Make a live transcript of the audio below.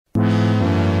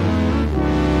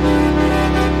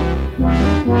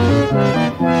I'm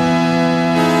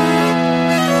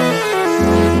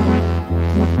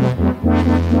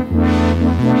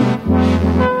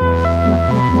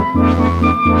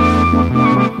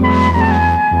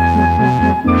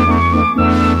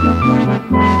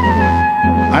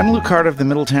Lou Carta of the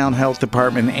Middletown Health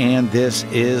Department, and this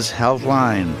is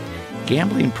Healthline.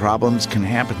 Gambling problems can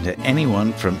happen to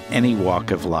anyone from any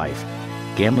walk of life.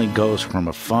 Gambling goes from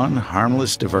a fun,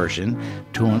 harmless diversion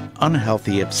to an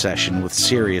unhealthy obsession with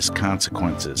serious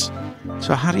consequences.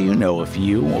 So how do you know if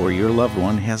you or your loved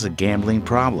one has a gambling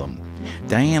problem?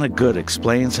 Diana Goode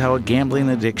explains how a gambling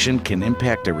addiction can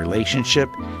impact a relationship,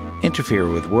 interfere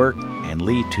with work, and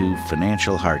lead to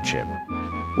financial hardship.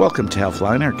 Welcome to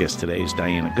Healthline. Our guest today is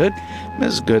Diana Goode.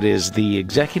 Ms. Goode is the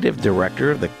Executive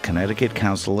Director of the Connecticut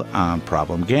Council on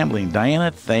Problem Gambling.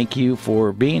 Diana, thank you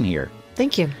for being here.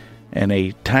 Thank you. And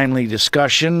a timely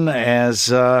discussion as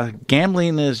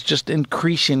gambling is just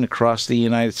increasing across the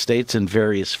United States in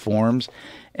various forms.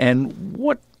 And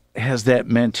what has that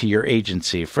meant to your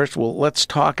agency? First of all, let's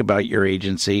talk about your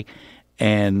agency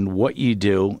and what you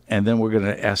do, and then we're going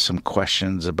to ask some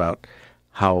questions about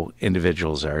how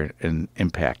individuals are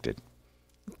impacted.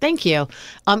 Thank you.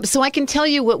 So I can tell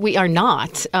you what we are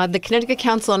not. The Connecticut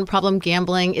Council on Problem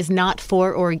Gambling is not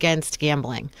for or against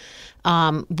gambling.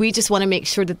 We just want to make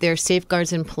sure that there are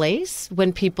safeguards in place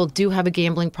when people do have a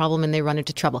gambling problem and they run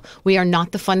into trouble. We are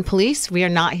not the fun police. We are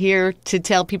not here to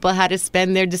tell people how to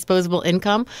spend their disposable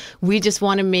income. We just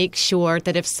want to make sure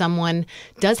that if someone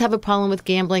does have a problem with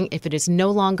gambling, if it is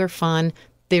no longer fun,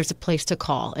 there's a place to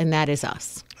call, and that is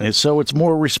us. And so it's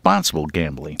more responsible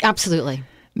gambling. Absolutely.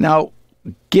 Now,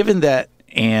 given that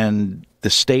and the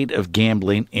state of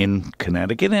gambling in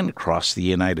Connecticut and across the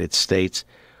United States,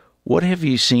 what have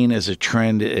you seen as a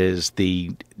trend as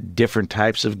the different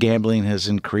types of gambling has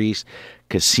increased?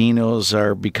 Casinos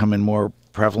are becoming more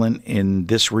prevalent in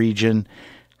this region.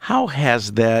 How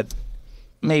has that,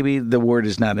 maybe the word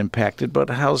is not impacted, but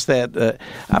how's that,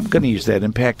 I'm going to use that,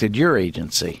 impacted your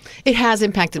agency? It has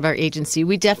impacted our agency.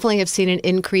 We definitely have seen an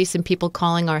increase in people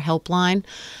calling our helpline.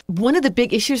 One of the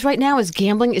big issues right now is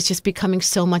gambling is just becoming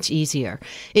so much easier.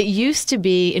 It used to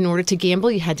be, in order to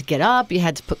gamble, you had to get up, you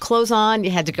had to put clothes on,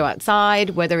 you had to go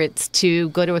outside, whether it's to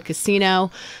go to a casino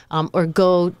or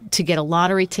go to get a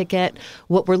lottery ticket.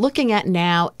 What we're looking at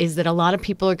now is that a lot of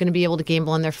people are going to be able to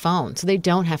gamble on their phone, so they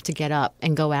don't have to get up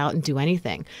and go out and do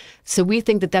anything. So we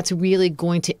think that that's really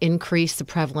going to increase the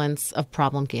prevalence of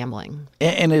problem gambling.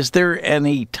 And is there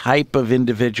any type of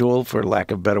individual, for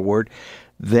lack of a better word,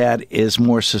 that is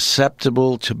more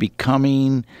susceptible to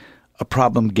becoming a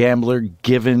problem gambler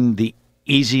given the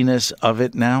easiness of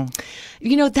it now?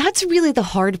 You know, that's really the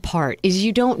hard part, is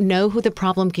you don't know who the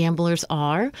problem gamblers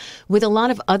are. With a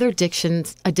lot of other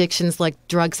addictions like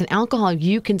drugs and alcohol,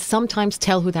 you can sometimes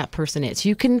tell who that person is.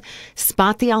 You can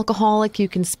spot the alcoholic, you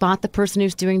can spot the person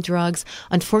who's doing drugs.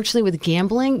 Unfortunately, with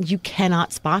gambling, you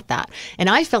cannot spot that. And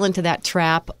I fell into that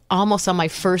trap almost on my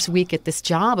first week at this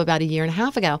job about a year and a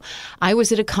half ago. I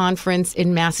was at a conference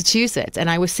in Massachusetts, and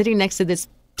I was sitting next to this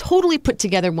totally put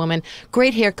together woman,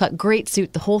 great haircut, great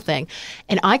suit, the whole thing.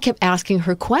 And I kept asking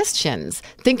her questions,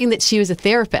 thinking that she was a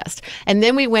therapist. And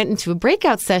then we went into a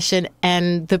breakout session,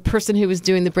 and the person who was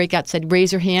doing the breakout said,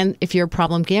 raise your hand if you're a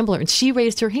problem gambler. And she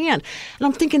raised her hand. And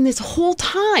I'm thinking this whole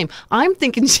time, I'm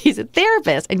thinking she's a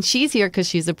therapist, and she's here because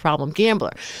she's a problem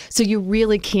gambler. So you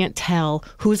really can't tell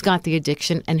who's got the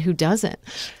addiction and who doesn't.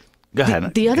 Go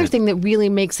ahead. The other thing that really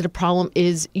makes it a problem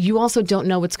is you also don't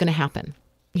know what's going to happen.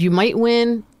 You might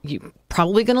win, you're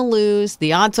probably going to lose.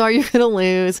 The odds are you're going to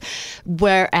lose.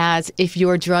 Whereas if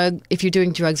you're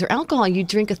doing drugs or alcohol, you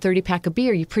drink a 30-pack of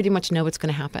beer, you pretty much know what's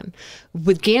going to happen.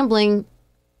 With gambling,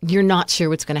 you're not sure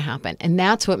what's going to happen. And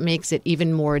that's what makes it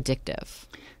even more addictive.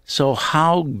 So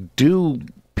how do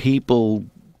people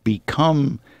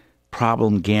become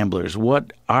problem gamblers?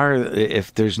 What are,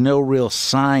 if there's no real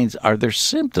signs, are there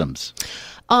symptoms?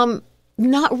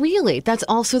 Not really. That's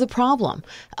also the problem.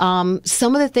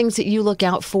 Some of the things that you look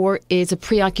out for is a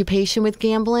preoccupation with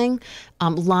gambling,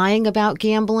 lying about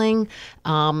gambling.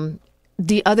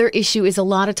 The other issue is a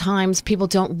lot of times people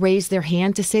don't raise their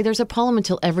hand to say there's a problem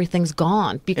until everything's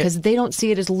gone because they don't see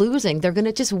it as losing. They're going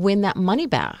to just win that money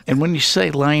back. And when you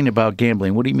say lying about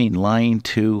gambling, what do you mean? Lying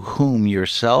to whom?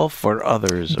 Yourself or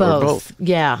others? Both. Or both?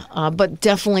 Yeah, but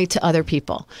definitely to other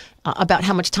people. About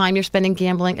how much time you're spending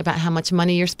gambling, about how much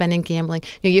money you're spending gambling.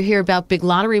 You hear about big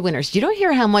lottery winners. You don't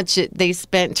hear how much they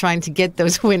spent trying to get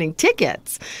those winning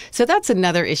tickets. So that's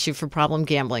another issue for problem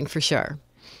gambling for sure.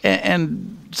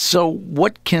 And so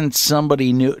what can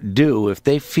somebody do if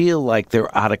they feel like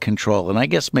they're out of control? And I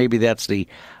guess maybe that's the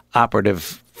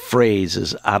operative phrase,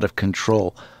 is out of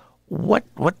control.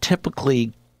 what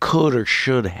typically could or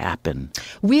should happen?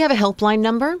 We have a helpline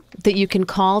number that you can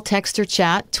call, text, or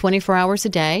chat 24 hours a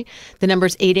day. The number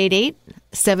is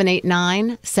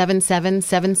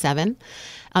 888-789-7777.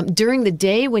 During the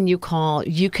day when you call,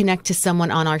 you connect to someone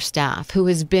on our staff who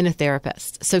has been a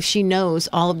therapist. So she knows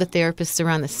all of the therapists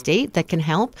around the state that can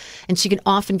help, and she can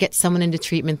often get someone into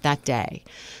treatment that day.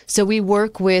 So we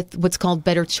work with what's called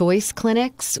Better Choice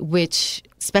clinics, which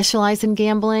specialize in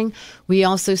gambling. We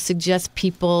also suggest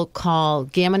people call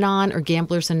Gam-Anon or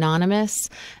Gamblers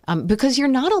Anonymous because you're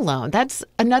not alone. That's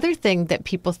another thing that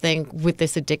people think with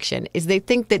this addiction is they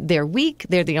think that they're weak,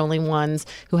 they're the only ones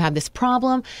who have this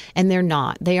problem, and they're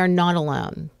not. They are not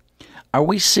alone. Are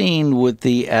we seeing with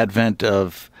the advent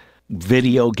of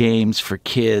video games for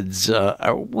kids,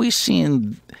 are we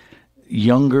seeing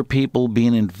younger people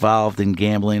being involved in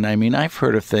gambling? I mean, I've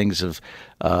heard of things of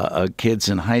kids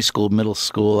in high school, middle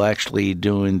school, actually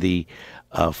doing the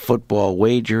football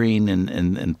wagering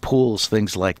and pools,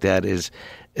 things like that. Is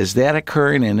that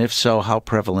occurring? And if so, how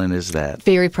prevalent is that?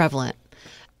 Very prevalent.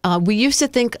 We used to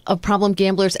think of problem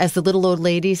gamblers as the little old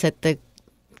ladies at the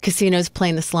casinos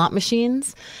playing the slot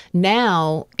machines.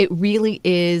 Now it really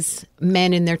is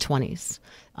men in their 20s.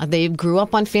 They grew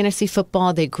up on fantasy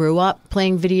football. They grew up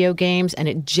playing video games, and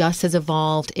it just has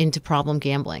evolved into problem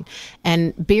gambling.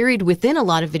 And buried within a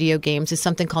lot of video games is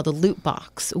something called a loot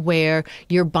box, where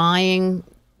you're buying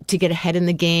to get ahead in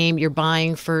the game. You're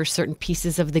buying for certain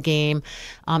pieces of the game,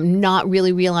 not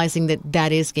really realizing that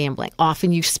that is gambling.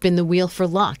 Often you spin the wheel for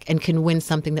luck and can win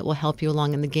something that will help you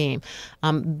along in the game.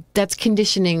 That's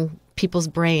conditioning people's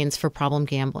brains for problem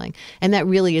gambling. And that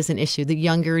really is an issue. The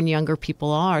younger and younger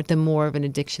people are, the more of an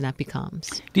addiction that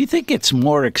becomes. Do you think it's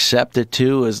more accepted,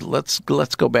 too, as let's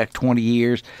go back 20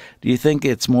 years? Do you think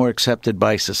it's more accepted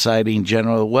by society in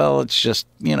general? Well, it's just,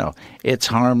 it's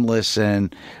harmless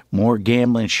and more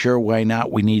gambling. Sure, why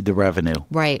not? We need the revenue.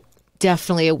 Right.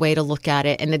 Definitely a way to look at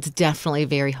it. And it's definitely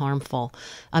very harmful.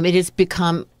 It has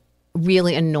become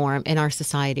really a norm in our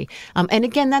society. And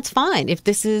again, that's fine. If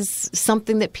this is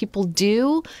something that people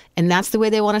do and that's the way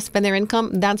they want to spend their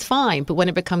income, that's fine. But when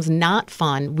it becomes not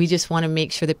fun, we just want to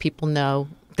make sure that people know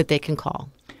that they can call.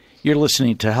 You're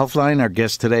listening to Healthline. Our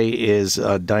guest today is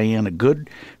Diana Goode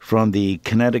from the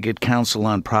Connecticut Council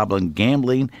on Problem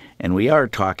Gambling. And we are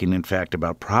talking, in fact,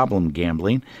 about problem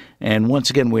gambling. And once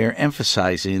again, we are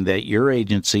emphasizing that your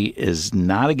agency is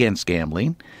not against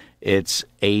gambling. It's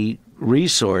a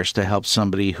resource to help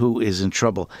somebody who is in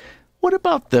trouble. What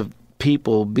about the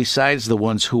people, besides the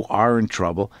ones who are in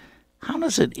trouble? How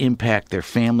does it impact their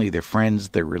family, their friends,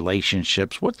 their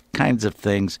relationships? What kinds of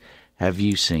things have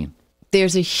you seen?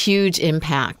 There's a huge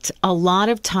impact. A lot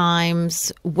of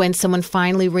times when someone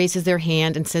finally raises their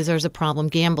hand and says there's a problem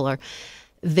gambler,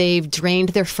 they've drained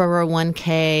their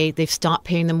 401k, they've stopped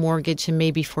paying the mortgage and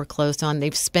maybe foreclosed on,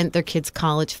 they've spent their kids'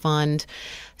 college fund.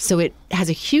 So it has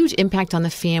a huge impact on the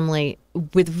family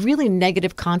with really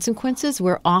negative consequences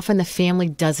where often the family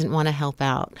doesn't want to help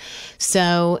out.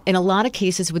 So in a lot of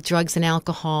cases with drugs and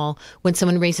alcohol, when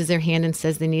someone raises their hand and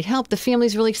says they need help, the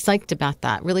family's really psyched about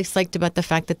that, really psyched about the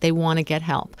fact that they want to get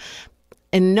help.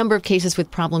 In a number of cases with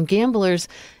problem gamblers,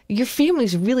 your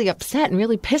family's really upset and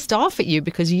really pissed off at you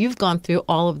because you've gone through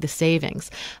all of the savings.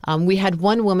 We had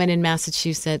one woman in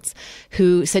Massachusetts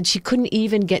who said she couldn't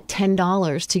even get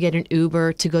 $10 to get an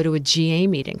Uber to go to a GA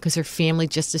meeting because her family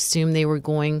just assumed they were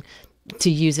going to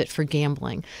use it for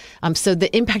gambling. So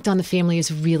the impact on the family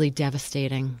is really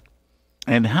devastating.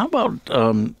 And how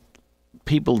about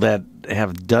people that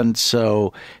have done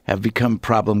so, have become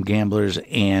problem gamblers,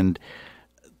 and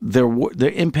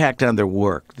their impact on their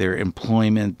work, their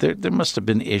employment? There must have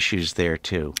been issues there,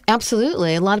 too.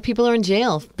 Absolutely. A lot of people are in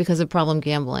jail because of problem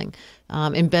gambling,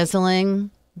 embezzling,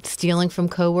 stealing from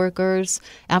coworkers.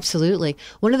 Absolutely.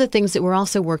 One of the things that we're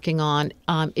also working on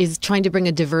is trying to bring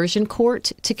a diversion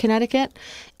court to Connecticut.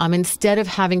 Instead of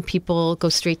having people go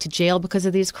straight to jail because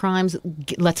of these crimes,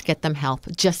 let's get them help,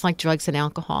 just like drugs and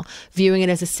alcohol, viewing it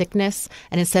as a sickness.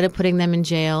 And instead of putting them in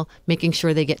jail, making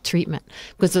sure they get treatment.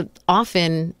 Because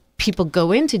often people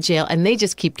go into jail and they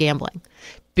just keep gambling.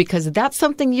 Because that's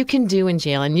something you can do in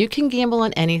jail, and you can gamble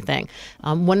on anything.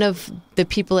 One of the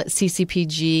people at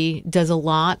CCPG does a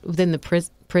lot within the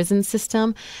prison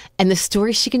system, and the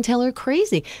stories she can tell are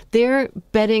crazy. They're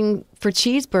betting for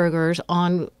cheeseburgers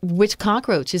on which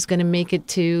cockroach is going to make it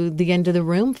to the end of the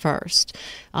room first.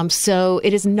 So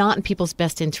it is not in people's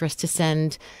best interest to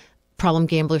send problem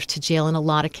gamblers to jail in a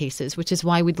lot of cases, which is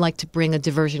why we'd like to bring a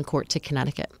diversion court to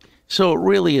Connecticut. So it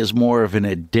really is more of an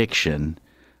addiction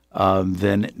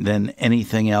than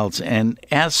anything else. And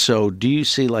as so, do you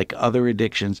see, like other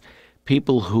addictions,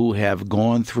 people who have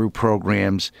gone through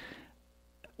programs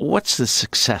what's the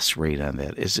success rate on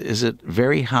that? Is it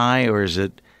very high, or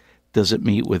does it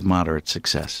meet with moderate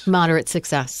success? Moderate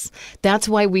success. That's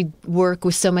why we work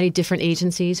with so many different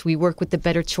agencies. We work with the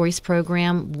Better Choice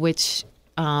program, which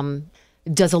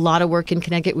does a lot of work in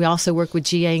Connecticut. We also work with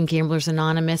GA and Gamblers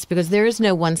Anonymous, because there is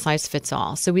no one size fits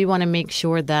all. So we want to make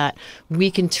sure that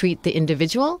we can treat the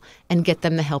individual and get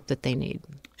them the help that they need.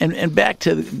 And back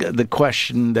to the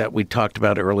question that we talked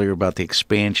about earlier about the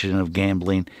expansion of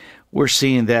gambling. We're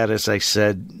seeing that, as I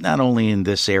said, not only in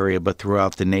this area but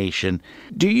throughout the nation.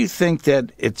 Do you think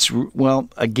that it's, well,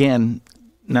 again,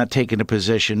 not taking a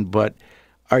position, but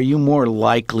are you more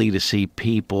likely to see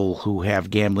people who have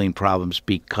gambling problems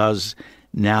because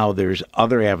now there's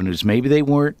other avenues? Maybe they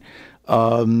weren't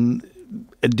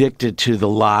addicted to the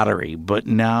lottery, but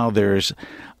now there's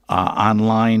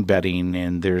online betting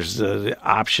and there's the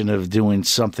option of doing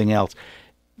something else.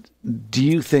 Do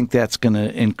you think that's going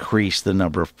to increase the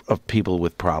number of people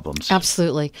with problems?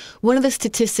 Absolutely. One of the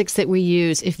statistics that we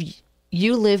use, if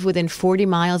you live within 40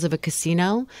 miles of a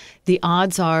casino, the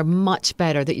odds are much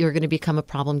better that you're going to become a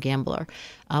problem gambler.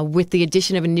 With the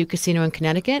addition of a new casino in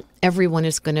Connecticut, everyone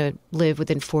is going to live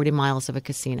within 40 miles of a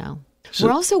casino. So,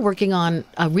 we're also working on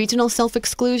a regional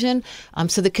self-exclusion.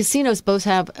 So the casinos both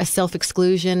have a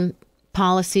self-exclusion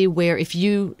policy where if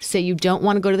you say you don't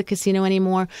want to go to the casino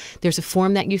anymore, there's a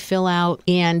form that you fill out,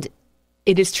 and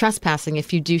it is trespassing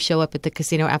if you do show up at the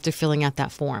casino after filling out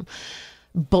that form.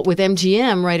 But with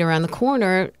MGM right around the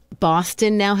corner,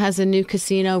 Boston now has a new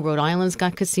casino. Rhode Island's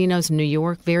got casinos. New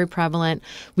York, very prevalent.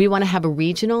 We want to have a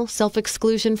regional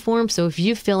self-exclusion form. So if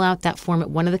you fill out that form at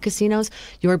one of the casinos,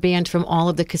 you're banned from all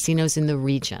of the casinos in the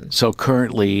region. So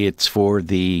currently it's for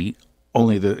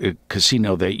only the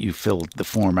casino that you filled the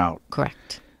form out.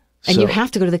 Correct. And you have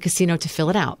to go to the casino to fill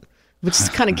it out, which is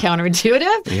kind of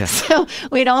counterintuitive. Yeah. So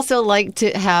we'd also like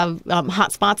to have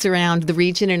hot spots around the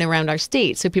region and around our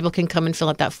state so people can come and fill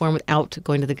out that form without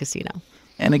going to the casino.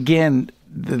 And again,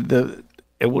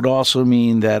 it would also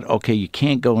mean that, okay, you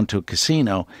can't go into a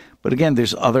casino, but again,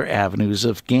 there's other avenues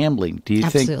of gambling. Do you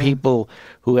Absolutely. think people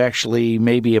who actually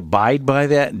maybe abide by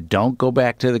that and don't go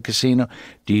back to the casino,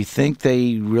 do you think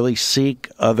they really seek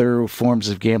other forms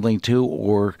of gambling too,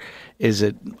 or is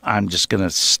it, I'm just going to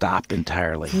stop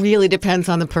entirely? Really depends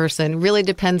on the person, really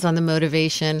depends on the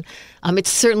motivation. It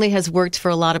certainly has worked for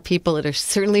a lot of people. It has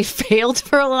certainly failed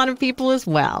for a lot of people as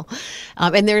well.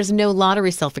 And there's no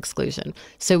lottery self-exclusion.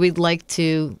 So we'd like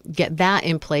to get that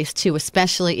in place too,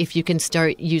 especially if you can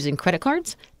start using credit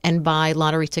cards and buy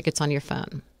lottery tickets on your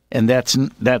phone. And that's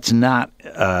not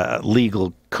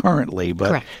legal currently, but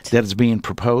Correct. That is being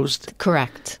proposed?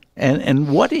 Correct.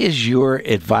 And what is your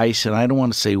advice, and I don't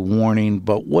want to say warning,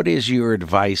 but what is your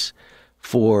advice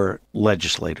for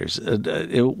legislators?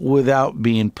 Without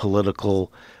being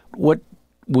political, what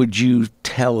would you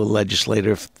tell a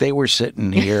legislator if they were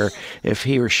sitting here, if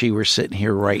he or she were sitting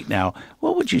here right now,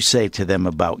 what would you say to them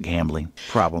about gambling,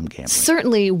 problem gambling?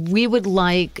 Certainly, we would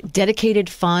like dedicated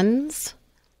funds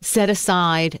set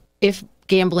aside if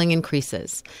gambling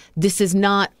increases. This is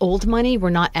not old money.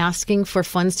 We're not asking for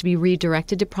funds to be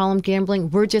redirected to problem gambling.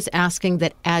 We're just asking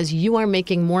that as you are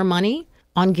making more money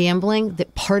on gambling,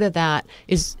 that part of that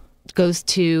goes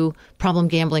to problem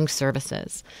gambling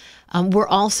services. We're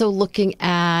also looking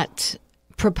at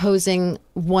proposing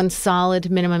one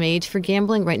solid minimum age for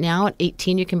gambling. Right now, at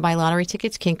 18, you can buy lottery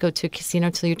tickets. Can't go to a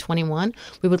casino till you're 21.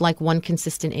 We would like one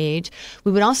consistent age.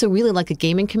 We would also really like a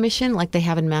gaming commission like they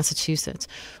have in Massachusetts.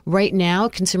 Right now,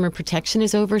 Consumer Protection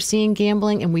is overseeing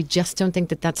gambling, and we just don't think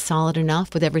that that's solid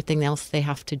enough with everything else they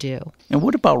have to do. And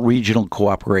what about regional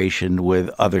cooperation with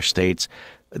other states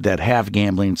that have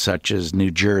gambling, such as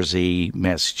New Jersey,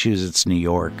 Massachusetts, New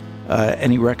York?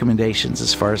 Any recommendations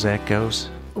as far as that goes?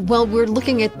 Well, we're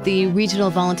looking at the regional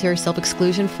voluntary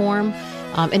self-exclusion form.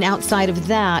 And outside of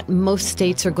that, most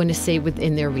states are going to stay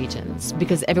within their regions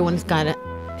because everyone's got to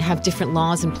have different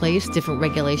laws in place, different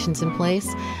regulations in place.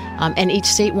 And each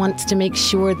state wants to make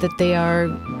sure that they are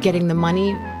getting the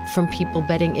money from people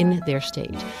betting in their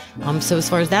state. So as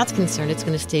far as that's concerned, it's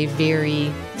going to stay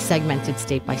very segmented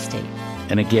state by state.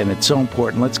 And again, it's so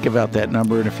important. Let's give out that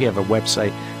number. And if you have a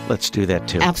website, let's do that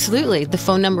too. Absolutely. The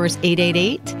phone number is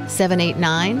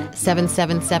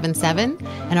 888-789-7777.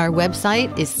 And our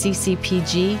website is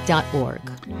ccpg.org.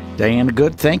 Diana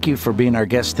Goode, thank you for being our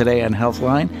guest today on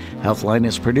Healthline. Healthline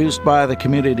is produced by the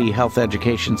Community Health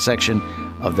Education section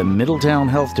of the Middletown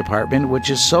Health Department, which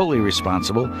is solely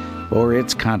responsible for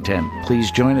its content.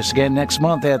 Please join us again next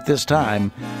month at this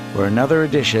time for another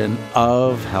edition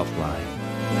of Healthline.